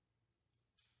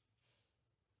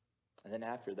 And then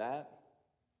after that,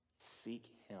 seek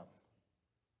him.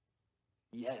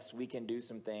 Yes, we can do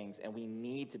some things, and we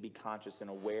need to be conscious and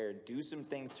aware. Do some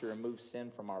things to remove sin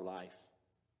from our life.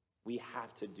 We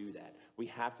have to do that. We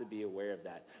have to be aware of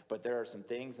that. But there are some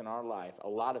things in our life, a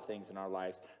lot of things in our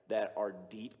lives, that are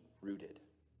deep-rooted,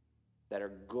 that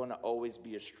are going to always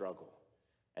be a struggle.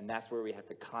 And that's where we have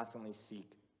to constantly seek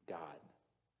God.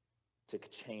 to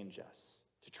change us,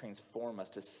 to transform us,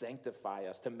 to sanctify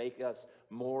us, to make us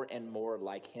more and more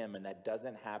like him. And that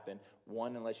doesn't happen,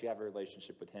 one, unless you have a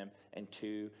relationship with him, and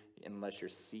two, unless you're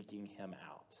seeking him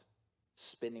out,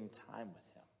 spending time with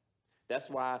him. That's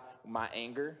why my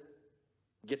anger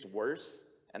gets worse,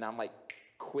 and I'm like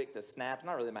quick to snap. It's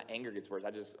not really my anger gets worse.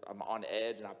 I'm on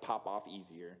edge, and I pop off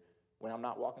easier when I'm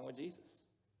not walking with Jesus.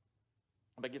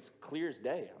 But it's clear as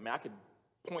day. I mean, I could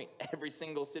point every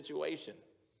single situation.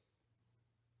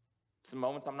 Some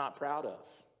moments I'm not proud of.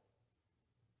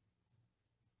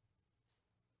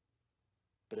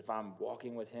 But if I'm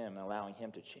walking with him and allowing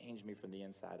him to change me from the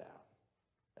inside out,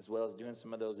 as well as doing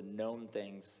some of those known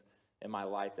things in my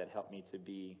life that help me to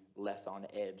be less on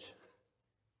edge,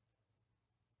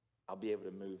 I'll be able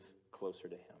to move closer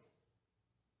to him,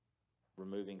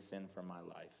 removing sin from my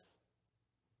life,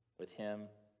 with him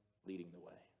leading the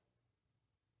way.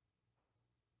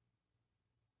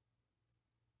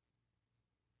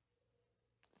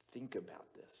 Think about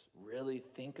this. Really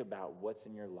think about what's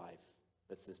in your life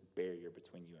that's this barrier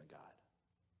between you and God.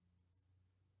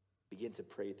 Begin to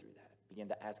pray through that. Begin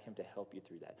to ask him to help you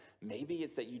through that. Maybe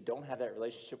it's that you don't have that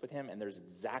relationship with him, and there's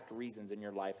exact reasons in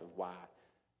your life of why.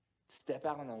 Step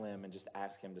out on a limb and just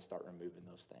ask him to start removing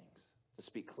those things, to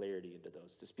speak clarity into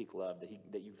those, to speak love,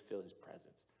 that you feel his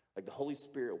presence. Like the Holy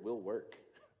Spirit will work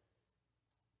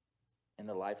in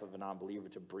the life of a non-believer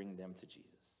to bring them to Jesus.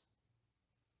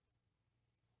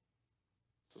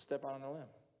 So step out on a limb.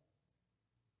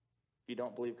 If you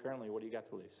don't believe currently, what do you got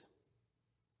to lose?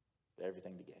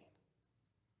 Everything to gain.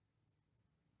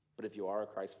 But if you are a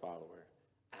Christ follower,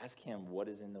 ask him what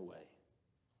is in the way.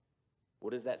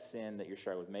 What is that sin that you're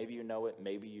struggling with? Maybe you know it,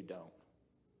 maybe you don't.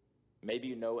 Maybe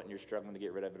you know it and you're struggling to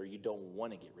get rid of it, or you don't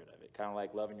want to get rid of it. Kind of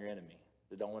like loving your enemy.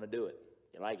 You don't want to do it.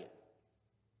 You like it.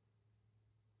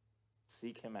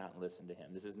 Seek him out and listen to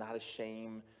him. This is not a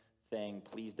shame thing.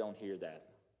 Please don't hear that.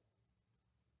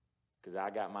 Because I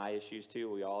got my issues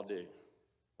too. We all do.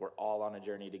 We're all on a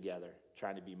journey together,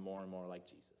 trying to be more and more like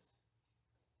Jesus.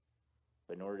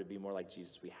 But in order to be more like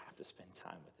Jesus, we have to spend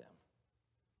time with him.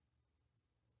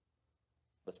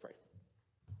 Let's pray.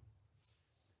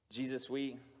 Jesus,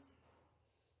 we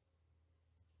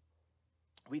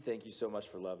thank you so much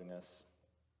for loving us.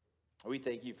 We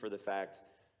thank you for the fact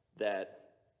that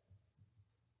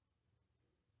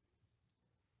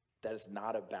it's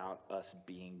not about us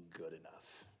being good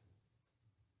enough.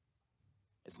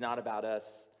 It's not about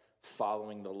us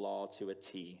following the law to a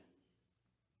T.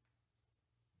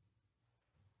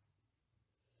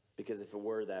 Because if it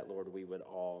were that, Lord, we'd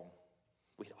all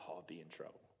be in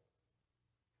trouble.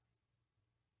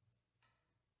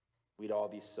 We'd all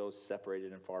be so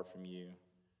separated and far from you,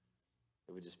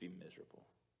 it would just be miserable.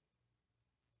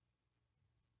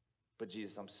 But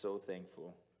Jesus, I'm so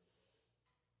thankful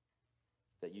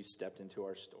that you stepped into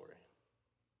our story.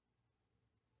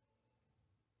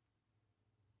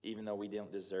 Even though we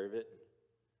didn't deserve it,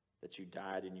 that you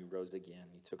died and you rose again.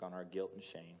 You took on our guilt and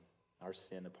shame, our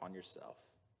sin upon yourself,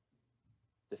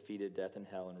 defeated death and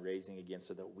hell and raising again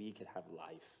so that we could have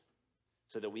life,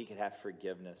 so that we could have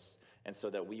forgiveness, and so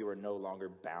that we were no longer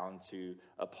bound to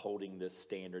upholding this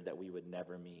standard that we would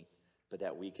never meet, but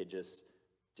that we could just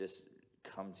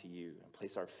come to you and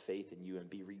place our faith in you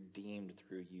and be redeemed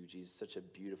through you. Jesus, such a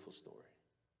beautiful story,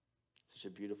 such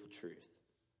a beautiful truth.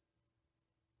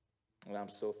 And I'm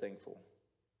so thankful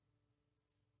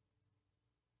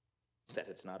that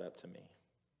it's not up to me.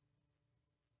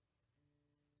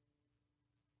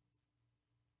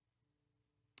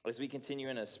 As we continue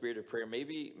in a spirit of prayer,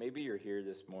 maybe you're here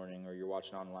this morning, or you're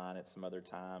watching online at some other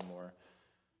time,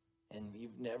 and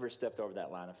you've never stepped over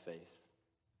that line of faith.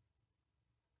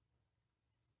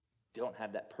 You don't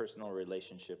have that personal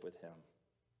relationship with him.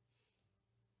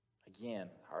 Again,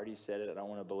 I already said it, I don't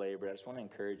want to belabor it. I just want to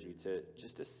encourage you to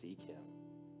seek him.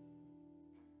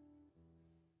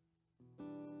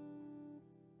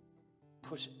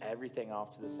 Push everything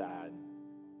off to the side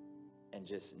and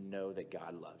just know that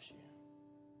God loves you.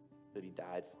 That he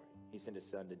died for you. He sent his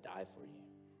son to die for you.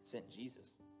 He sent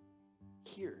Jesus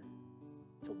here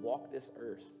to walk this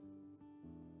earth.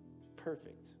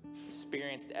 Perfect.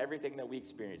 Experienced everything that we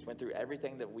experienced. Went through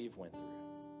everything that we've went through.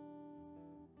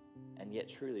 And yet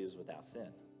truly was without sin.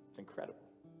 It's incredible.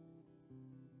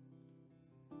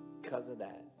 Because of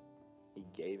that, he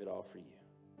gave it all for you.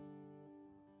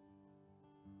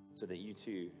 So that you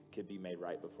too could be made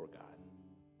right before God.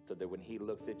 So that when he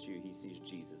looks at you, he sees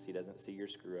Jesus. He doesn't see your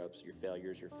screw-ups, your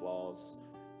failures, your flaws,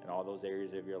 and all those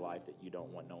areas of your life that you don't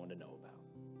want no one to know about.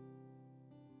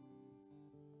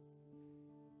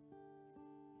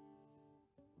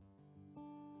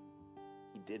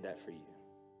 He did that for you.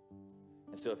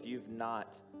 And so if you've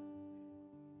not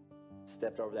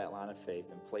stepped over that line of faith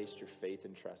and placed your faith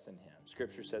and trust in him.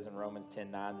 Scripture says in Romans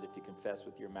 10:9 that if you confess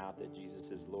with your mouth that Jesus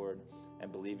is Lord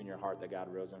and believe in your heart that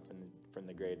God rose him from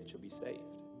the grave, that you'll be saved.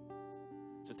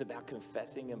 So it's about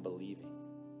confessing and believing,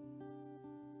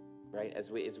 right?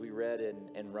 As we read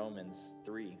in Romans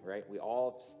 3, right? We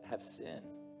all have sinned.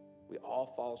 We all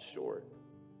fall short.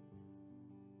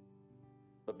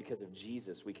 But because of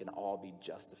Jesus, we can all be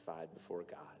justified before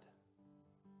God.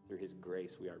 Through his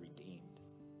grace, we are redeemed.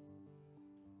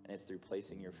 And it's through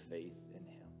placing your faith in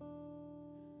him.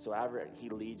 So however he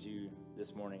leads you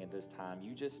this morning at this time,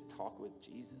 you just talk with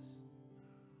Jesus.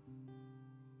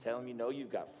 Tell him you know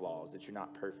you've got flaws, that you're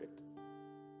not perfect,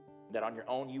 that on your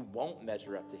own you won't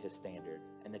measure up to his standard,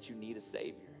 and that you need a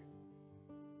Savior.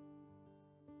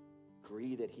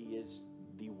 Agree that he is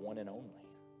the one and only,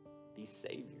 the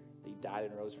Savior, that he died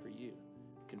and rose for you.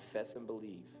 Confess and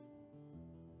believe.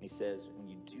 And he says, when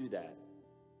you do that,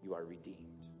 you are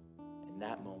redeemed. In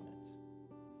that moment,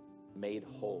 made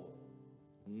whole,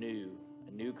 new,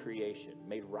 a new creation,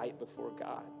 made right before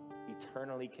God,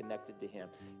 eternally connected to him.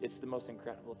 It's the most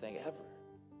incredible thing ever.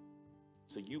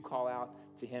 So you call out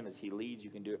to him as he leads. You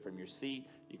can do it from your seat.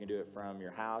 You can do it from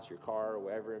your house, your car, or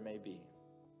wherever it may be.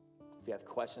 If you have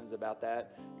questions about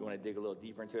that, you want to dig a little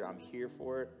deeper into it, I'm here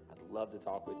for it. I'd love to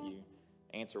talk with you,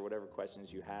 answer whatever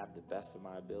questions you have, the best of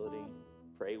my ability,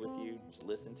 pray with you, just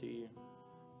listen to you,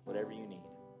 whatever you need.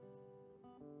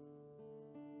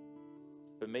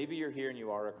 But maybe you're here and you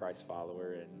are a Christ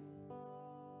follower,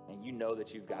 and you know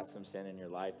that you've got some sin in your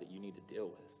life that you need to deal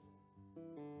with.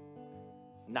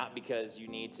 Not because you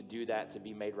need to do that to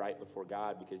be made right before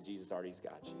God, because Jesus already's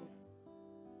got you.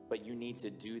 But you need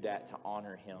to do that to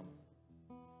honor him.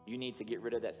 You need to get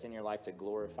rid of that sin in your life to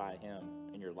glorify him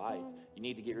in your life. You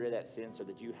need to get rid of that sin so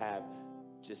that you have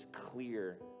just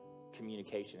clear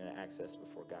communication and access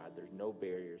before God. There's no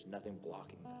barriers, nothing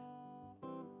blocking that.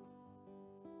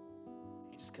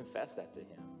 You just confess that to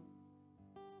him.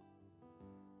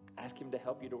 Ask him to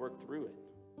help you to work through it.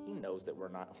 He knows that we're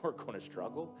going to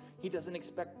struggle. He doesn't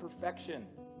expect perfection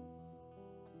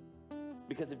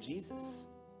because of Jesus.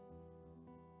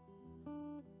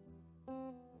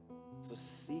 So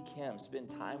seek him, spend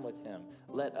time with him.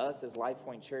 Let us as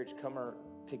LifePointe Church come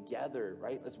together,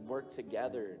 right? Let's work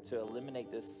together to eliminate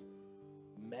this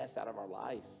mess out of our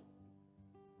life.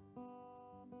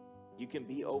 You can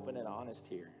be open and honest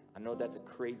here. I know that's a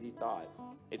crazy thought.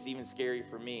 It's even scary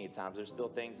for me at times. There's still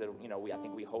things that, I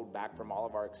think we hold back from all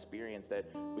of our experience, that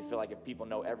we feel like if people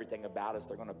know everything about us,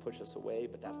 they're going to push us away.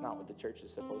 But that's not what the church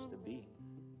is supposed to be.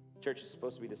 Church is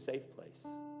supposed to be the safe place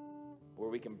where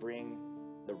we can bring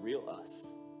the real us.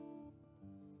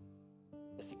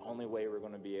 It's the only way we're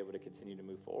going to be able to continue to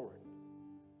move forward.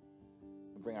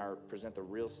 Present the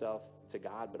real self to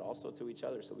God, but also to each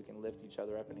other, so we can lift each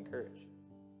other up and encourage.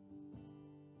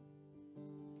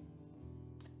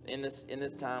 In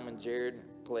this time when Jared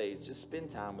plays, just spend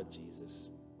time with Jesus.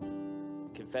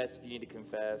 Confess if you need to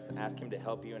confess, and ask him to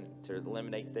help you and to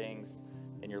eliminate things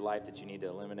in your life that you need to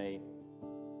eliminate.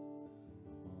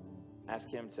 Ask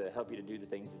him to help you to do the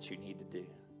things that you need to do.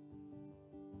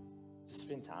 Just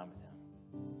spend time with him.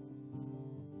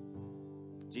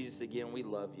 Jesus, again, we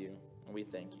love you and we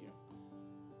thank you.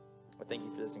 I thank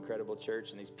you for this incredible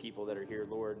church and these people that are here,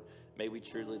 Lord. May we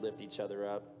truly lift each other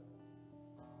up.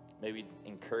 May we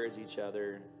encourage each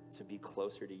other to be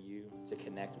closer to you, to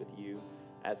connect with you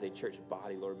as a church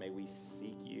body, Lord. May we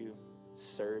seek you,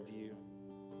 serve you,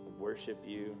 worship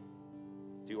you,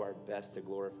 do our best to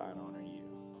glorify and honor you.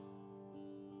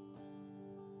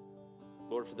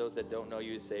 Lord, for those that don't know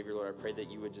you as Savior, Lord, I pray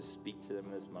that you would just speak to them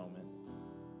in this moment.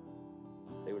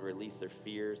 They would release their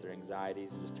fears, their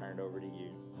anxieties, and just turn it over to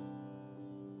you.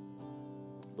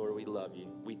 Lord, we love you.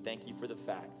 We thank you for the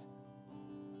fact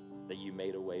that you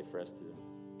made a way for us to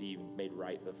be made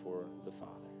right before the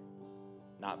Father.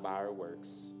 Not by our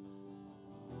works,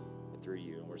 but through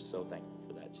you. And we're so thankful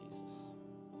for that, Jesus.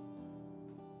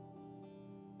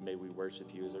 May we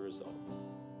worship you as a result.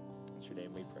 In your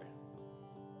name we pray.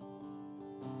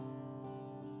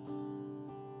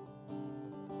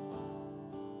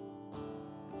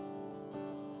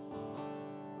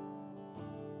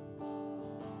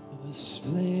 The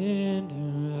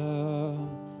splendor of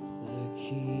the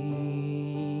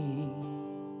King,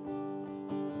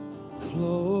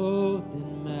 clothed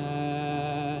in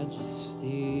majesty,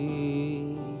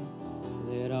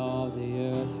 let all the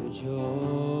earth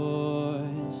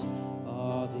rejoice,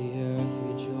 all the earth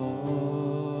rejoice.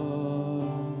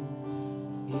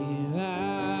 He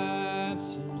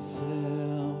wraps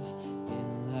himself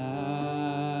in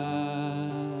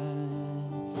light,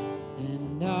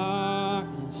 and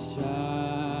darkness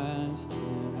tries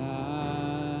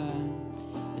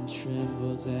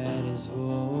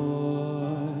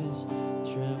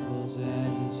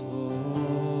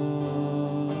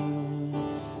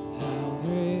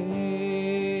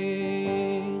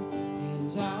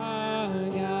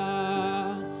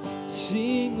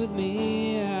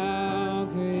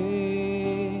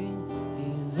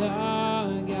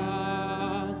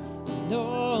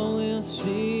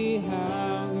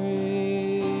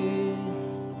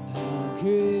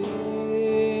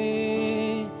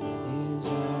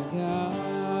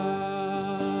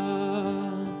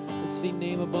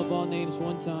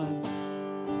time.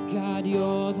 God,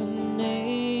 you're the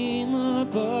name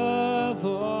above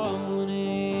all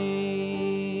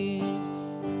names,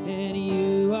 and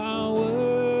you are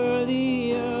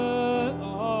worthy of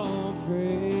all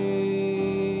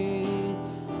praise.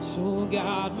 So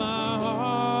God, my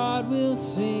heart will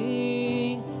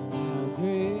sing, how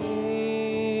great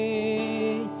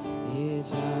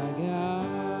is our God.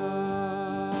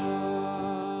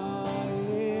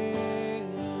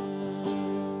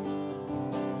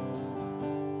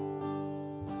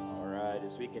 All right,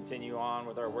 as we continue on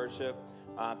with our worship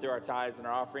through our tithes and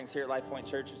our offerings here at LifePointe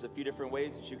Church, there's a few different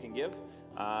ways that you can give.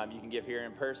 You can give here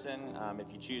in person.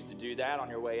 If you choose to do that, on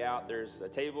your way out, there's a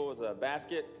table with a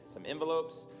basket, some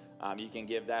envelopes. You can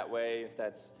give that way if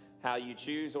that's how you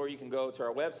choose, or you can go to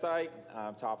our website.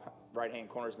 Top right-hand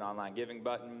corner is an online giving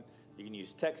button. You can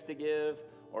use text to give,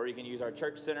 or you can use our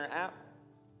Church Center app.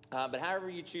 But however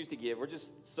you choose to give, we're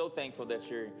just so thankful that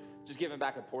you're just giving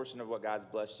back a portion of what God's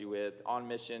blessed you with, on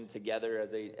mission together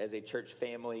as a church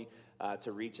family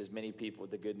to reach as many people with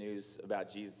the good news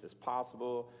about Jesus as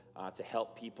possible, to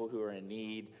help people who are in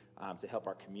need, to help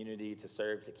our community, to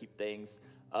serve, to keep things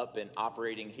up and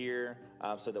operating here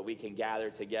so that we can gather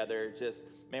together. Just,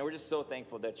 man, we're just so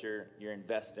thankful that you're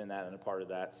invested in that and a part of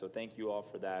that. So thank you all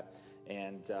for that.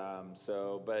 And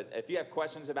but if you have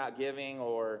questions about giving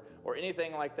or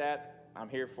anything like that, I'm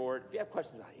here for it. If you have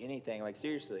questions about anything, like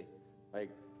seriously, like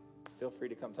feel free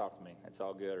to come talk to me. It's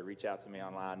all good. Or reach out to me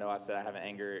online. I know I said I have an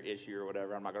anger issue or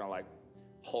whatever. I'm not gonna like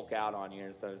Hulk out on you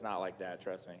and stuff. It's not like that.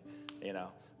 Trust me. You know.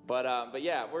 But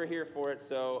yeah, we're here for it.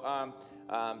 So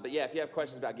but yeah, if you have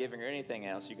questions about giving or anything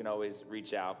else, you can always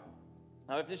reach out.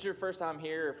 If this is your first time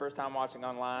here or first time watching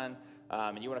online,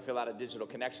 and you want to fill out a digital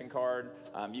connection card,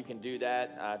 you can do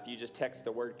that. If you just text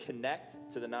the word connect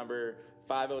to the number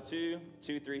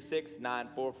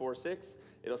 502-236-9446,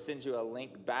 it'll send you a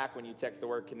link back when you text the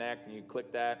word connect, and you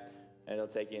click that, and it'll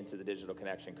take you into the digital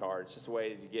connection card. It's just a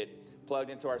way to get plugged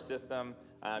into our system.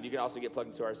 You can also get plugged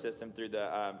into our system through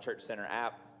the Church Center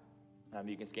app.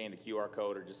 You can scan the QR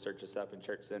code or just search us up in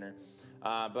Church Center.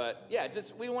 But yeah,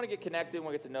 just we want to get connected. We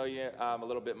want to get to know you a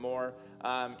little bit more.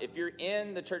 If you're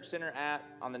in the Church Center app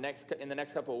in the next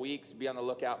couple of weeks, be on the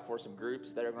lookout for some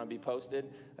groups that are going to be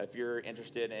posted. If you're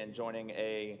interested in joining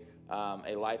a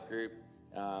life group,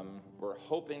 we're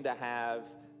hoping to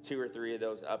have 2 or 3 of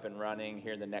those up and running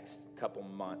here in the next couple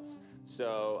months.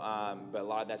 So, but a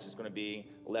lot of that's just going to be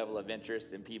level of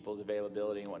interest in people's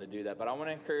availability and want to do that. But I want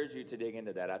to encourage you to dig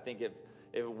into that. I think if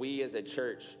we as a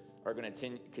church are going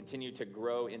to continue to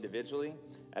grow individually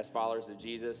as followers of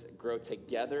Jesus, grow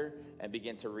together and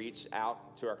begin to reach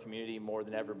out to our community more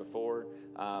than ever before,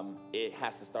 it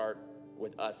has to start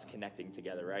with us connecting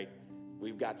together, right?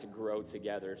 We've got to grow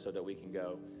together so that we can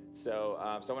go. So,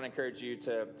 so I want to encourage you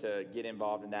to get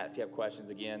involved in that. If you have questions,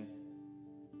 again,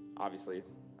 obviously,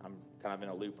 I'm kind of in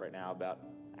a loop right now about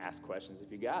ask questions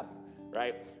if you got them,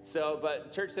 right? So,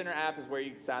 but Church Center app is where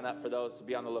you can sign up for those, so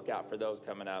be on the lookout for those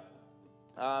coming up.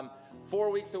 4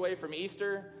 weeks away from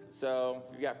Easter, so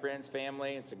if you've got friends,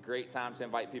 family, it's a great time to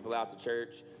invite people out to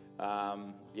church.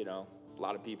 You know, a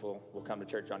lot of people will come to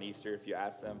church on Easter if you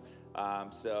ask them.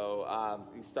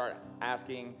 You start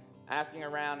asking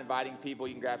around, inviting people.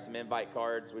 You can grab some invite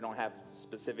cards. We don't have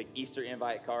specific Easter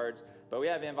invite cards, but we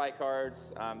have invite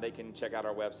cards. They can check out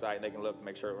our website, and they can look to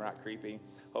make sure we're not creepy.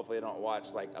 Hopefully they don't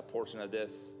watch like a portion of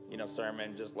this,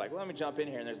 sermon just like, well, let me jump in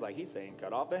here, and there's like, he's saying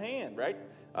cut off the hand, right?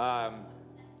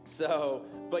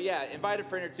 But yeah, invite a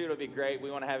friend or two. It'll be great.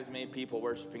 We want to have as many people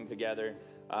worshiping together.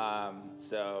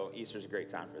 So Easter's a great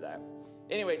time for that.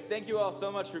 Anyways, thank you all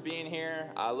so much for being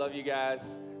here. I love you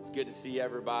guys. It's good to see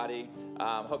everybody.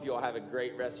 Hope you all have a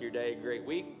great rest of your day, great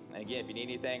week. And again, if you need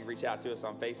anything, reach out to us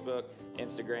on Facebook,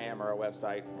 Instagram, or our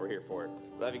website. We're here for it.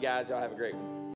 Love you guys. Y'all have a great one.